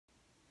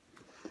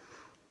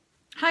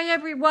Hi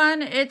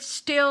everyone, it's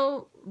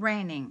still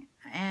raining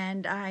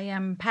and I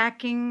am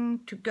packing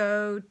to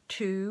go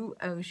to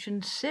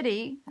Ocean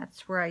City.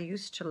 That's where I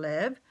used to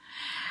live.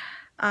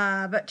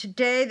 But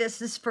today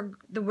this is for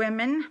the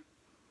women.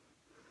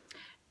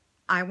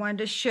 I wanted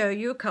to show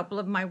you a couple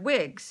of my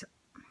wigs.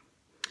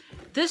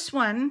 This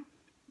one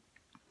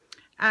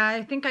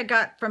I think I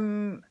got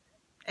from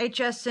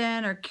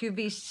HSN or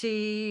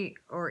QVC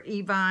or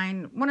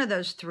Evine, one of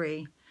those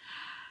three.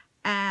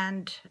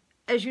 And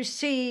as you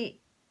see,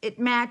 it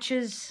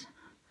matches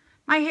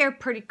my hair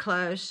pretty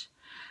close.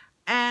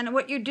 And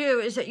what you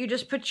do is that you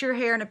just put your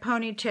hair in a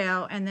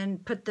ponytail and then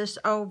put this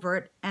over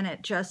it and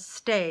it just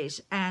stays.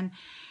 And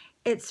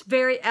it's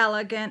very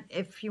elegant.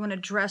 If you want to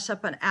dress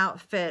up an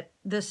outfit,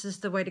 this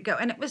is the way to go.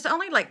 And it was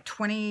only like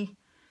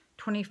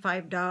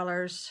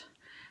 $25.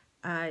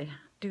 I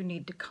do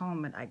need to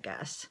comb it, I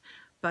guess.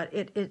 But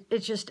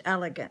it's just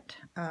elegant.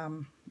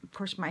 Of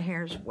course, my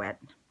hair is wet.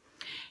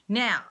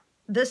 Now,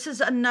 this is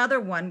another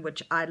one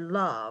which I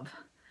love.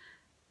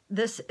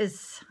 This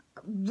is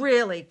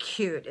really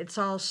cute. It's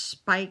all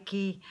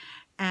spiky.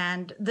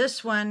 And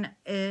this one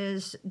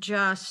is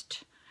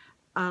just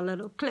a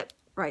little clip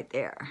right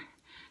there.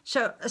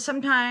 So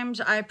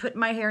sometimes I put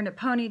my hair in a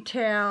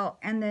ponytail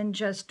and then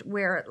just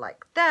wear it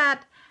like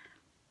that.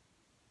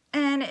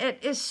 And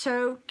it is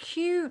so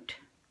cute.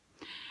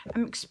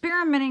 I'm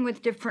experimenting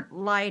with different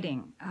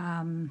lighting.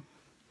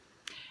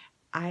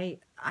 I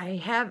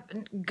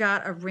haven't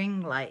got a ring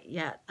light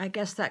yet. I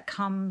guess that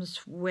comes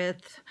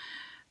with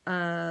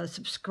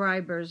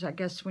subscribers. I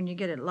guess when you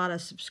get a lot of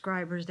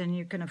subscribers, then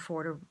you can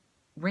afford a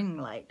ring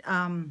light.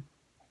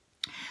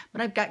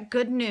 But I've got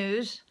good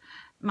news.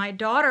 My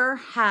daughter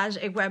has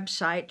a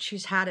website.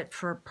 She's had it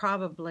for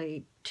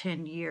probably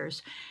 10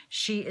 years.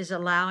 She is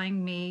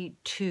allowing me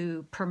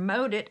to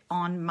promote it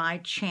on my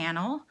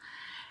channel.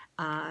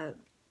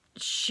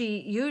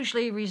 She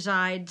usually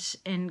resides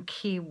in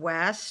Key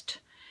West.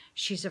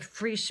 She's a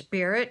free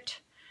spirit.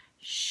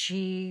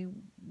 She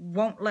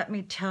won't let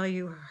me tell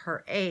you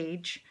her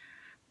age,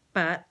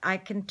 but I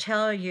can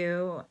tell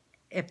you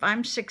if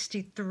I'm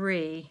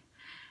 63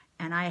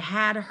 and I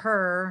had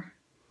her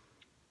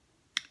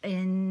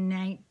in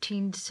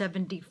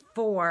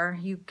 1974,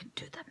 you could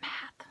do the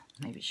math.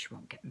 Maybe she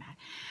won't get mad.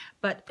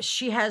 But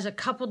she has a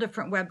couple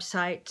different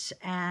websites,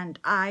 and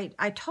I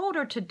told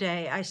her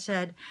today, I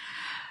said,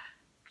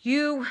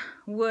 you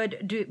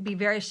would be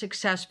very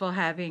successful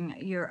having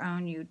your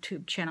own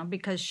YouTube channel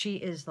because she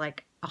is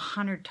like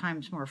 100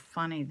 times more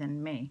funny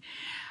than me.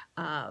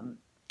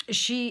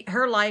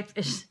 Her life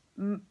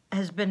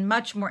has been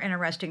much more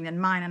interesting than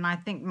mine, and I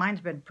think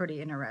mine's been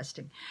pretty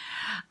interesting.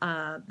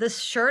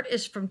 This shirt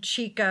is from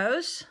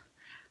Chico's.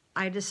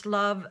 I just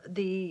love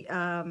the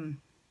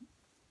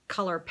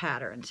color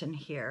patterns in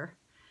here.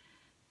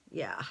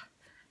 Yeah,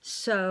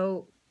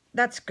 so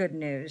that's good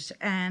news.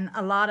 And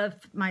a lot of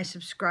my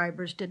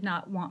subscribers did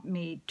not want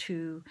me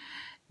to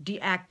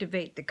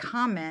deactivate the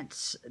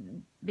comments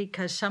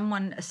because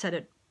someone said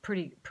it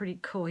pretty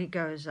cool. He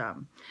goes,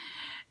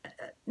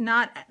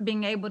 not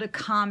being able to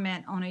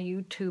comment on a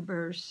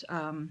YouTuber's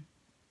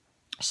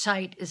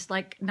site is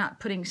like not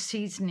putting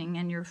seasoning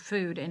in your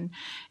food, and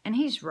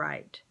he's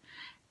right.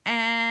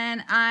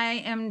 And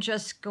I am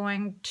just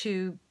going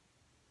to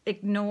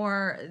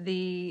ignore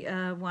the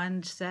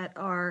ones that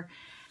are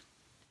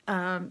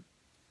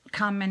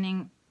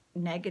commenting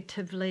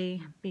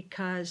negatively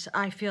because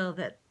I feel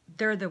that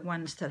they're the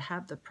ones that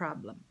have the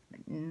problem,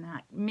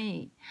 not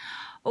me.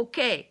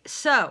 Okay,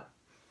 so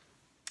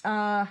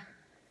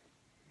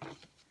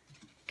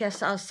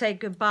guess I'll say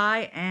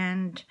goodbye,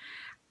 and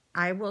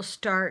I will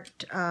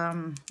start,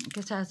 I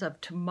guess as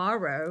of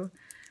tomorrow,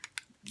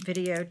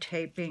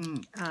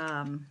 videotaping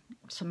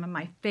some of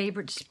my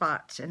favorite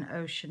spots in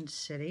Ocean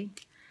City.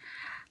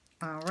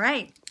 All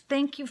right,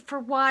 thank you for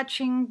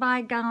watching.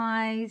 Bye,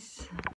 guys.